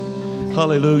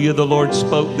Hallelujah. The Lord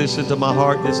spoke this into my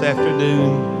heart this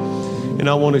afternoon, and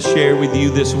I want to share with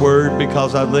you this word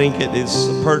because I think it is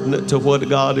pertinent to what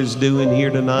God is doing here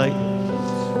tonight,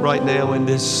 right now in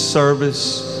this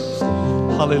service.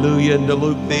 Hallelujah. In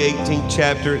Luke the 18th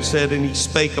chapter it said, "And he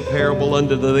spake a parable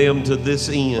unto them to this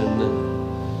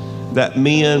end, that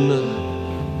men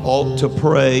ought to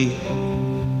pray,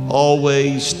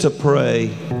 always to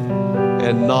pray,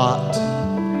 and not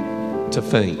to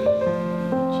faint.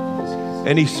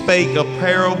 And he spake a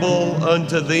parable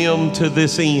unto them to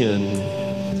this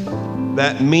end,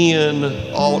 that men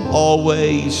ought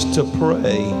always to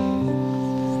pray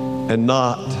and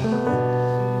not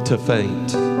to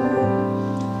faint."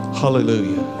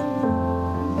 Hallelujah.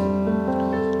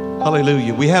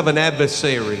 Hallelujah. We have an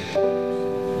adversary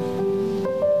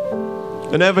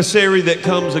that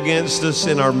comes against us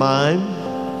in our mind.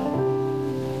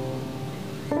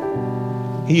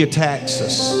 He attacks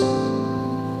us.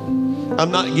 I'm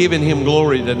not giving him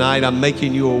glory tonight. I'm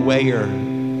making you aware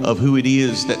of who it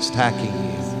is that's attacking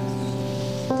you.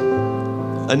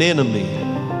 An enemy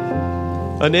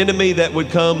that would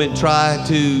come and try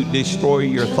to destroy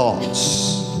your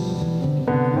thoughts.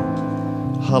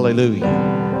 Hallelujah.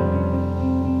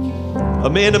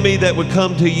 An enemy that would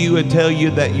come to you and tell you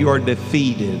that you are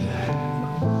defeated.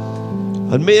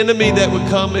 An enemy that would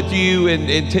come at you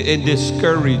and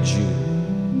discourage you.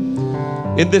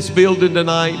 In this building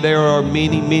tonight, there are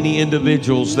many, many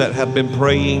individuals that have been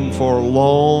praying for a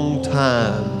long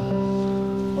time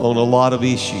on a lot of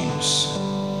issues.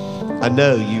 I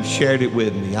know you've shared it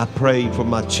with me. I prayed for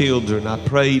my children. I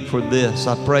prayed for this.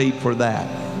 I prayed for that.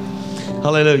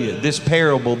 Hallelujah. This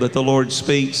parable that the Lord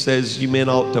speaks says you men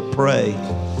ought to pray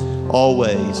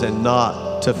always and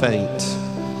not to faint.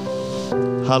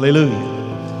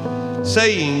 Hallelujah.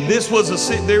 Saying there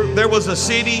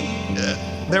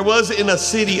was in a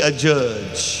city a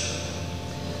judge,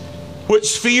 which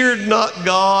feared not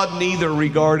God, neither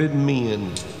regarded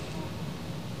men.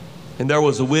 And there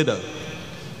was a widow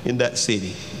in that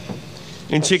city.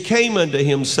 And she came unto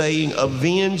him, saying,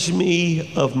 "Avenge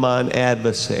me of mine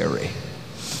adversary."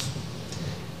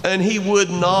 And he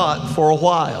would not for a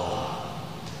while.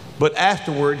 But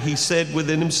afterward he said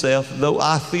within himself, "Though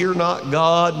I fear not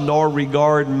God, nor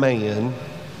regard man,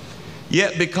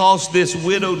 yet because this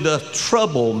widow doth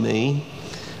trouble me,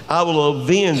 I will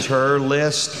avenge her,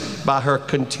 lest by her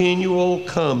continual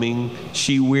coming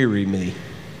she weary me."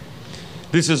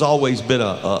 This has always been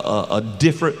a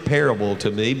different parable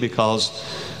to me, because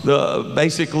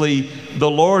basically the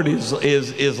Lord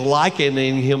is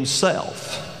likening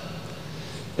himself,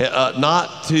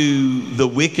 not to the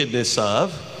wickedness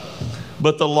of,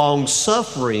 but the long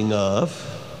suffering of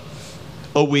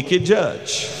a wicked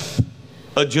judge.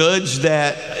 A judge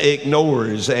that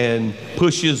ignores and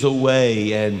pushes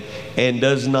away and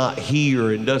does not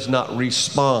hear and does not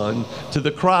respond to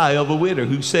the cry of a widow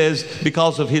who says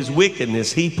because of his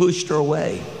wickedness he pushed her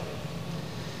away.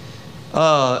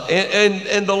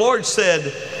 And the Lord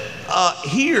said,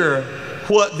 "Hear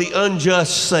what the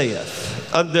unjust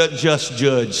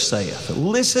judge saith."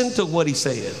 Listen to what he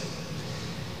said.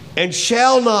 "And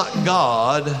shall not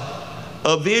God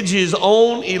avenge his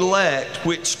own elect,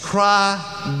 which cry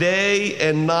day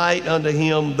and night unto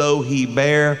him, though he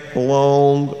bear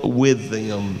long with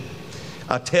them?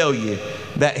 I tell you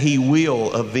that he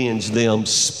will avenge them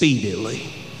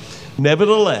speedily.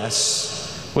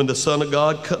 Nevertheless, when the Son of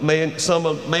Man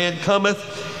cometh,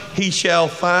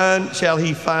 shall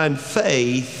he find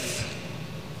faith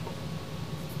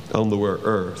on the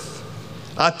earth?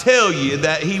 I tell you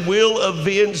that he will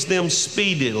avenge them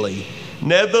speedily.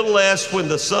 Nevertheless, when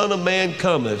the Son of Man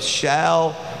cometh,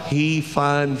 shall he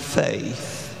find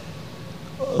faith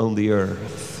on the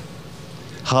earth?"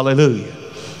 Hallelujah.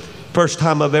 First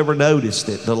time I've ever noticed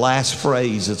it. The last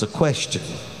phrase is a question.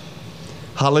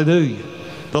 Hallelujah.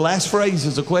 The last phrase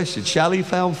is a question. Shall he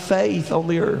find faith on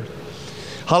the earth?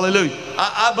 Hallelujah.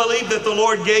 I believe that the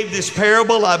Lord gave this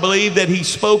parable. I believe that he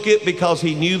spoke it because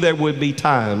he knew there would be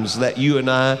times that you and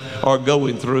I are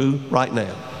going through right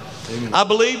now. I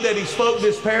believe that he spoke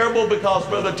this parable because,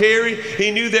 Brother Terry, he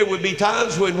knew there would be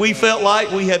times when we felt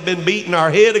like we had been beating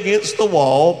our head against the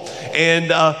wall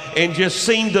and just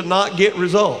seemed to not get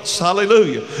results.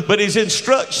 Hallelujah. But his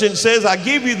instruction says, I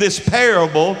give you this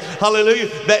parable, hallelujah,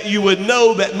 that you would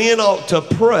know that men ought to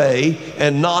pray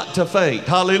and not to faint.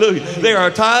 Hallelujah. There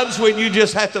are times when you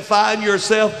just have to find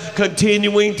yourself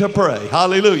continuing to pray.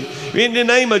 Hallelujah. In the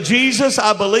name of Jesus,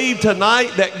 I believe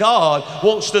tonight that God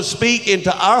wants to speak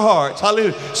into our heart hearts.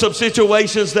 Hallelujah. Some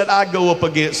situations that I go up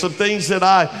against, some things that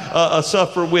I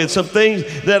suffer with, some things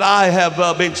that I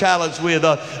have been challenged with.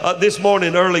 This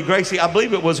morning early, Gracie, I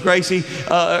believe it was Gracie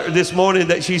this morning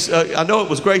that she's, I know it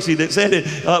was Gracie that said it,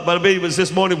 but I believe it was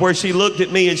this morning where she looked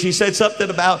at me and she said something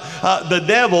about the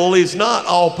devil is not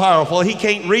all powerful. He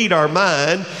can't read our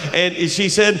mind. And she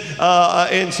said,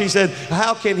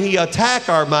 how can he attack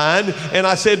our mind? And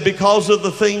I said, because of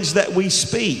the things that we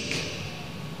speak.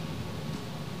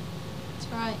 That's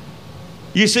right.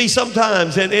 You see,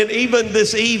 sometimes, and even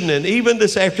this evening, even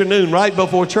this afternoon, right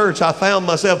before church, I found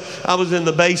myself, I was in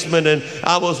the basement and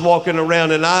I was walking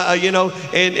around and I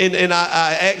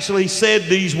actually said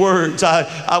these words.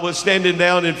 I was standing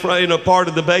down in front in a part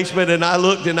of the basement and I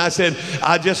looked and I said,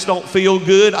 I just don't feel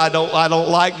good. I don't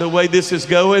like the way this is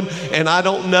going and I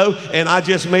don't know and I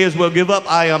just may as well give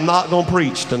up. I am not going to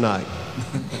preach tonight.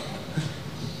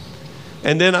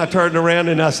 And then I turned around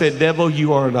and I said, devil,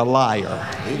 you are a liar.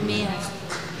 Amen.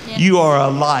 You are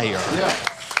a liar. Yeah.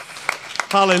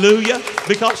 Hallelujah.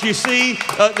 Because you see,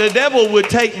 the devil would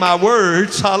take my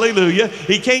words, hallelujah.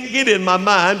 He can't get in my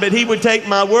mind, but he would take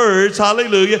my words,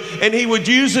 hallelujah, and he would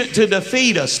use it to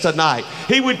defeat us tonight.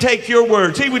 He would take your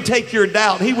words. He would take your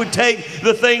doubt. He would take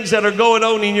the things that are going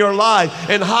on in your life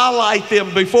and highlight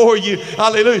them before you,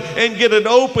 hallelujah, and get an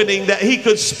opening that he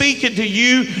could speak into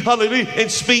you, hallelujah,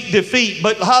 and speak defeat.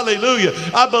 But hallelujah,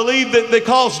 I believe that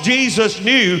because Jesus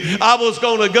knew I was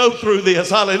going to go through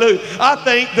this, hallelujah, I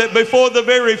think that before the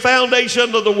very foundation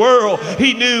of the world,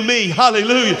 he knew me,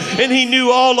 hallelujah, and he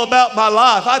knew all about my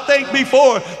life. I think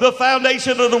before the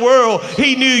foundation of the world,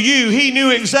 he knew you. He knew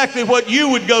exactly what you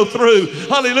would go through,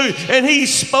 hallelujah, and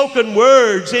he's spoken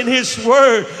words in his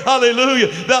word, hallelujah,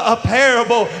 a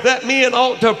parable that men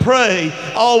ought to pray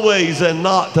always and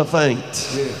not to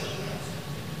faint. Yeah.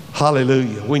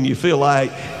 Hallelujah. When you feel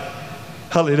like,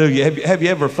 hallelujah, have you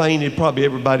ever fainted? Probably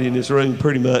everybody in this room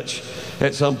pretty much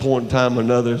at some point in time or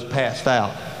another has passed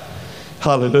out.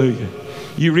 Hallelujah.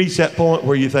 You reach that point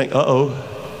where you think, uh-oh,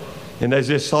 and there's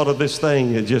this thought of this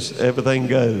thing, and just everything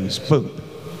goes, boom,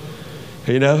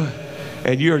 you know,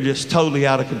 and you're just totally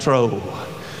out of control.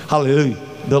 Hallelujah.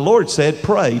 The Lord said,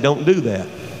 pray, don't do that.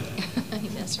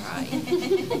 That's right.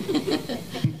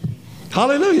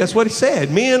 Hallelujah. That's what he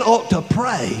said. Men ought to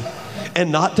pray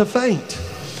and not to faint.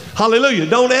 Hallelujah.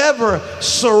 Don't ever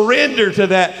surrender to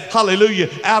that, hallelujah,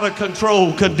 out of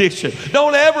control condition.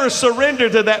 Don't ever surrender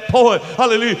to that point,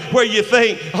 hallelujah, where you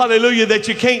think, hallelujah, that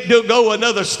you can't go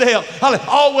another step.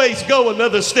 Always go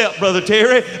another step, Brother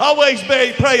Terry. Always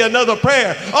pray another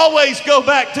prayer. Always go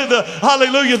back to the,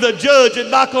 hallelujah, the judge and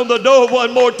knock on the door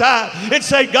one more time and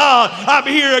say, God, I'm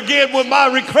here again with my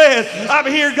request. I'm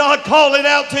here, God, calling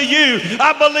out to you.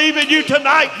 I believe in you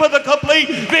tonight for the complete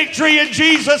victory in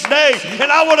Jesus' name.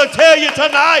 And I want to tell you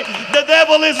tonight, the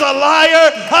devil is a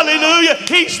liar. Hallelujah.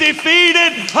 He's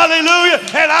defeated. Hallelujah.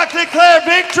 And I declare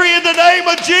victory in the name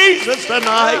of Jesus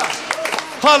tonight.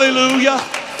 Hallelujah.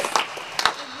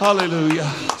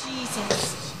 Hallelujah.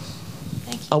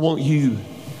 I want you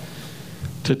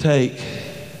to take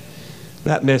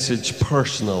that message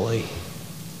personally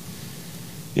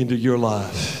into your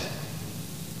life.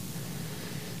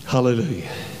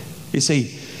 Hallelujah. You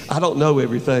see, I don't know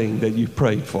everything that you've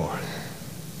prayed for.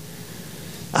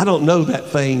 I don't know that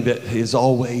thing that is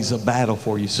always a battle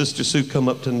for you. Sister Sue come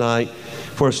up tonight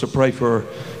for us to pray for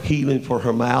healing for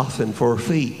her mouth and for her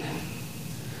feet.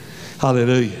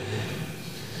 Hallelujah.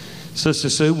 Sister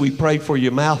Sue, we prayed for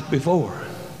your mouth before.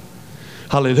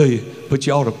 Hallelujah. But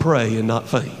you ought to pray and not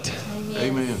faint.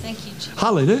 Amen. Thank you, Jesus.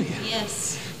 Hallelujah.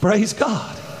 Yes. Praise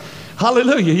God.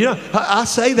 Hallelujah. You know, I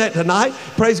say that tonight,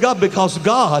 praise God, because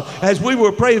God, as we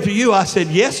were praying for you, I said,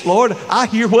 yes, Lord, I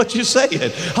hear what you're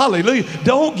saying. Hallelujah.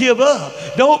 Don't give up.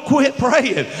 Don't quit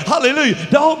praying. Hallelujah.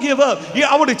 Don't give up.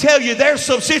 Yeah, I want to tell you, there's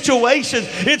some situations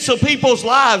in some people's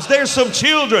lives. There's some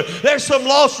children. There's some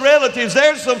lost relatives.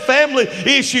 There's some family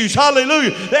issues.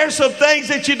 Hallelujah. There's some things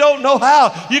that you don't know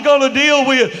how you're going to deal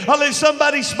with. Hallelujah.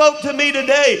 Somebody spoke to me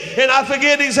today, and I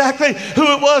forget exactly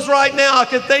who it was right now. I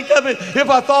can think of it if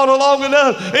I thought long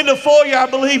enough. In the foyer, I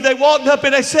believe they walked up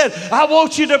and they said, I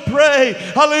want you to pray.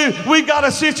 Hallelujah. We've got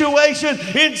a situation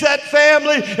in that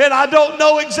family, and I don't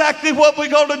know exactly what we're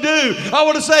going to do. I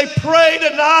want to say, pray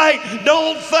tonight.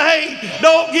 Don't faint.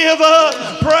 Don't give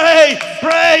up. Pray.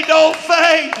 Pray. Don't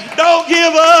faint. Don't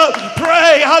give up.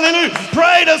 Pray. Hallelujah.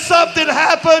 Pray till something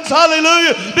happens.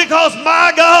 Hallelujah. Because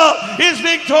my God is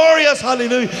victorious.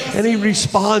 Hallelujah. And he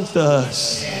responds to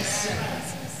us.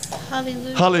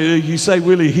 Hallelujah. Hallelujah. You say,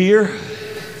 will he hear?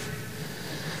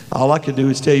 All I can do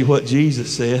is tell you what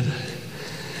Jesus said.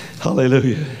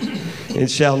 Hallelujah.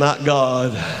 And shall not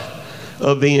God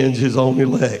avenge his own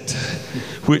elect,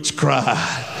 which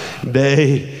cry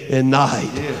day and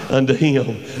night unto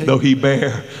him, though he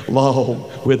bear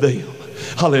long with them.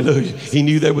 Hallelujah. He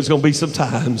knew there was going to be some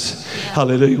times,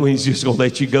 hallelujah, when he's just going to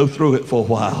let you go through it for a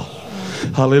while.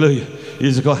 Hallelujah.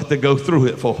 He's going to have to go through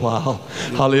it for a while.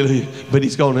 Hallelujah. But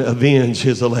he's going to avenge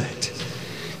his elect.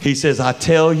 He says, I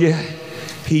tell you,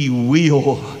 he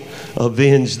will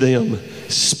avenge them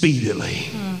speedily.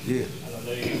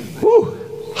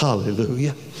 Woo.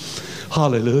 Hallelujah.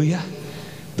 Hallelujah.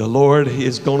 The Lord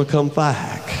is going to come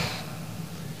back.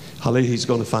 Hallelujah. He's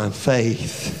going to find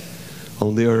faith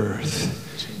on the earth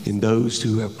in those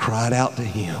who have cried out to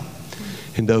him,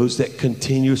 in those that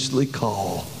continuously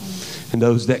call, and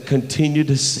those that continue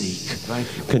to seek,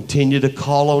 continue to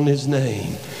call on his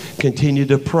name, continue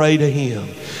to pray to him.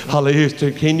 Hallelujah.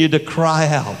 Continue to cry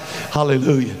out.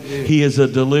 Hallelujah. He is a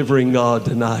delivering God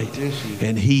tonight,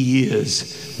 and he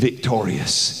is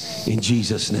victorious in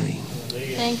Jesus' name.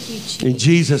 Thank you, Jesus. In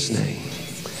Jesus' name.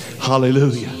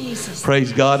 Hallelujah. Jesus.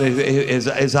 Praise God.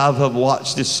 As I've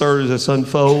watched this service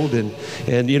unfold,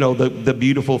 and you know, the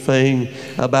beautiful thing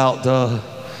about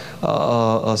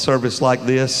a service like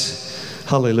this,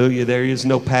 hallelujah, there is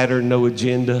no pattern, no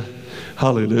agenda.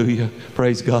 Hallelujah.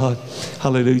 Praise God.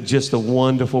 Hallelujah. Just the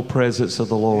wonderful presence of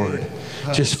the Lord.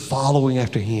 Just following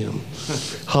after him.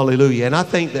 Hallelujah. And I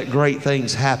think that great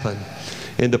things happen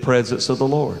in the presence of the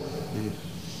Lord.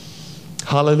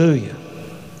 Hallelujah.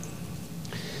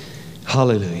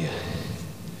 Hallelujah.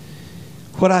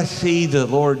 What I see the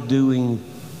Lord doing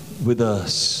with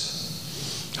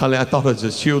us. I thought as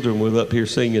the children were up here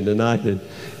singing tonight,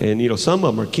 and you know, some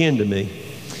of them are kin to me,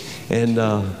 and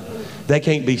they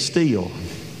can't be still.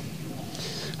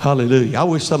 Hallelujah. I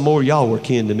wish some more of y'all were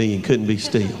kin to me and couldn't be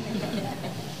still.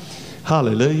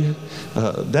 Hallelujah.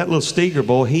 That little Steger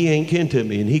boy, he ain't kin to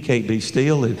me and he can't be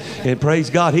still. And praise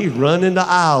God, he's running the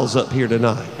aisles up here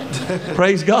tonight.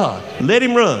 Praise God. Let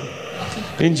him run.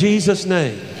 In Jesus'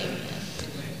 name.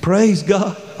 Praise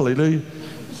God. Hallelujah.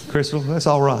 Crystal, that's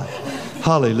all right.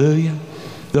 Hallelujah.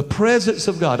 The presence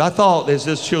of God. I thought as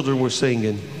those children were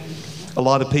singing, a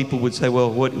lot of people would say,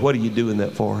 well, what are you doing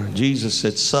that for? Jesus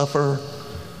said, suffer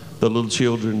the little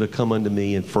children to come unto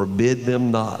me and forbid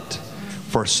them not,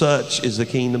 for such is the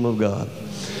kingdom of God.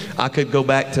 I could go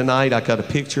back tonight. I got a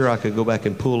picture. I could go back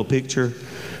and pull a picture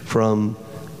from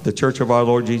the Church of Our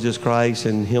Lord Jesus Christ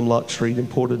in Hemlock Street in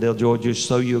Porterdale, Georgia.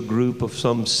 Show you a group of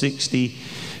some 50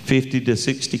 to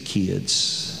 60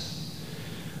 kids.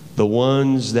 The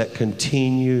ones that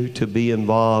continue to be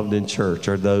involved in church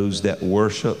are those that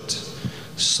worshiped,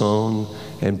 sung,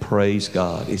 and praised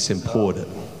God. It's important.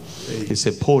 It's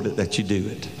important that you do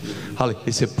it.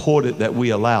 It's important that we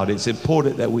allow it. It's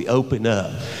important that we open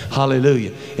up.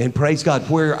 Hallelujah. And praise God,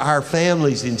 where our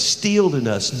families instilled in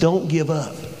us, don't give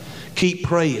up. Keep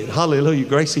praying. Hallelujah.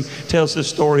 Gracie tells this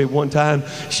story of one time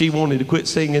she wanted to quit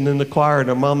singing in the choir, and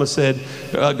her mama said,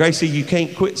 Gracie, you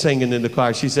can't quit singing in the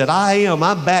choir. She said, I am.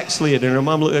 I'm backslid. And her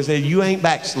mama looked and said, you ain't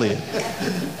backslid.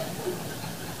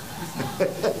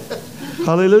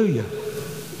 Hallelujah.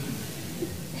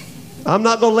 I'm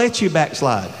not going to let you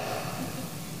backslide.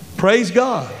 Praise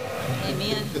God.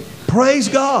 Amen. Praise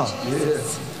God.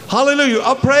 Yes.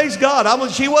 Hallelujah. Praise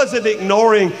God. She wasn't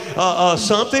ignoring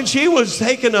something. She was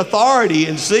taking authority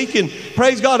and seeking.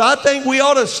 Praise God. I think we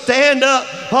ought to stand up,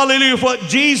 hallelujah, for what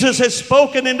Jesus has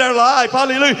spoken in their life.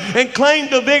 Hallelujah. And claim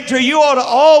the victory. You ought to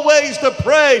always to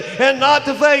pray and not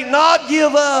to faint, not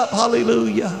give up.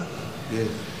 Hallelujah. Yes.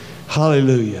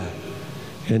 Hallelujah.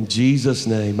 In Jesus'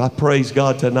 name, I praise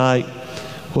God tonight.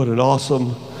 What an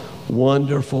awesome,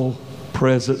 wonderful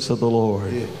presence of the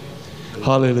Lord. Yeah.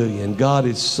 Hallelujah. And God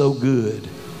is so good.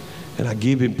 And I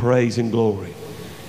give him praise and glory.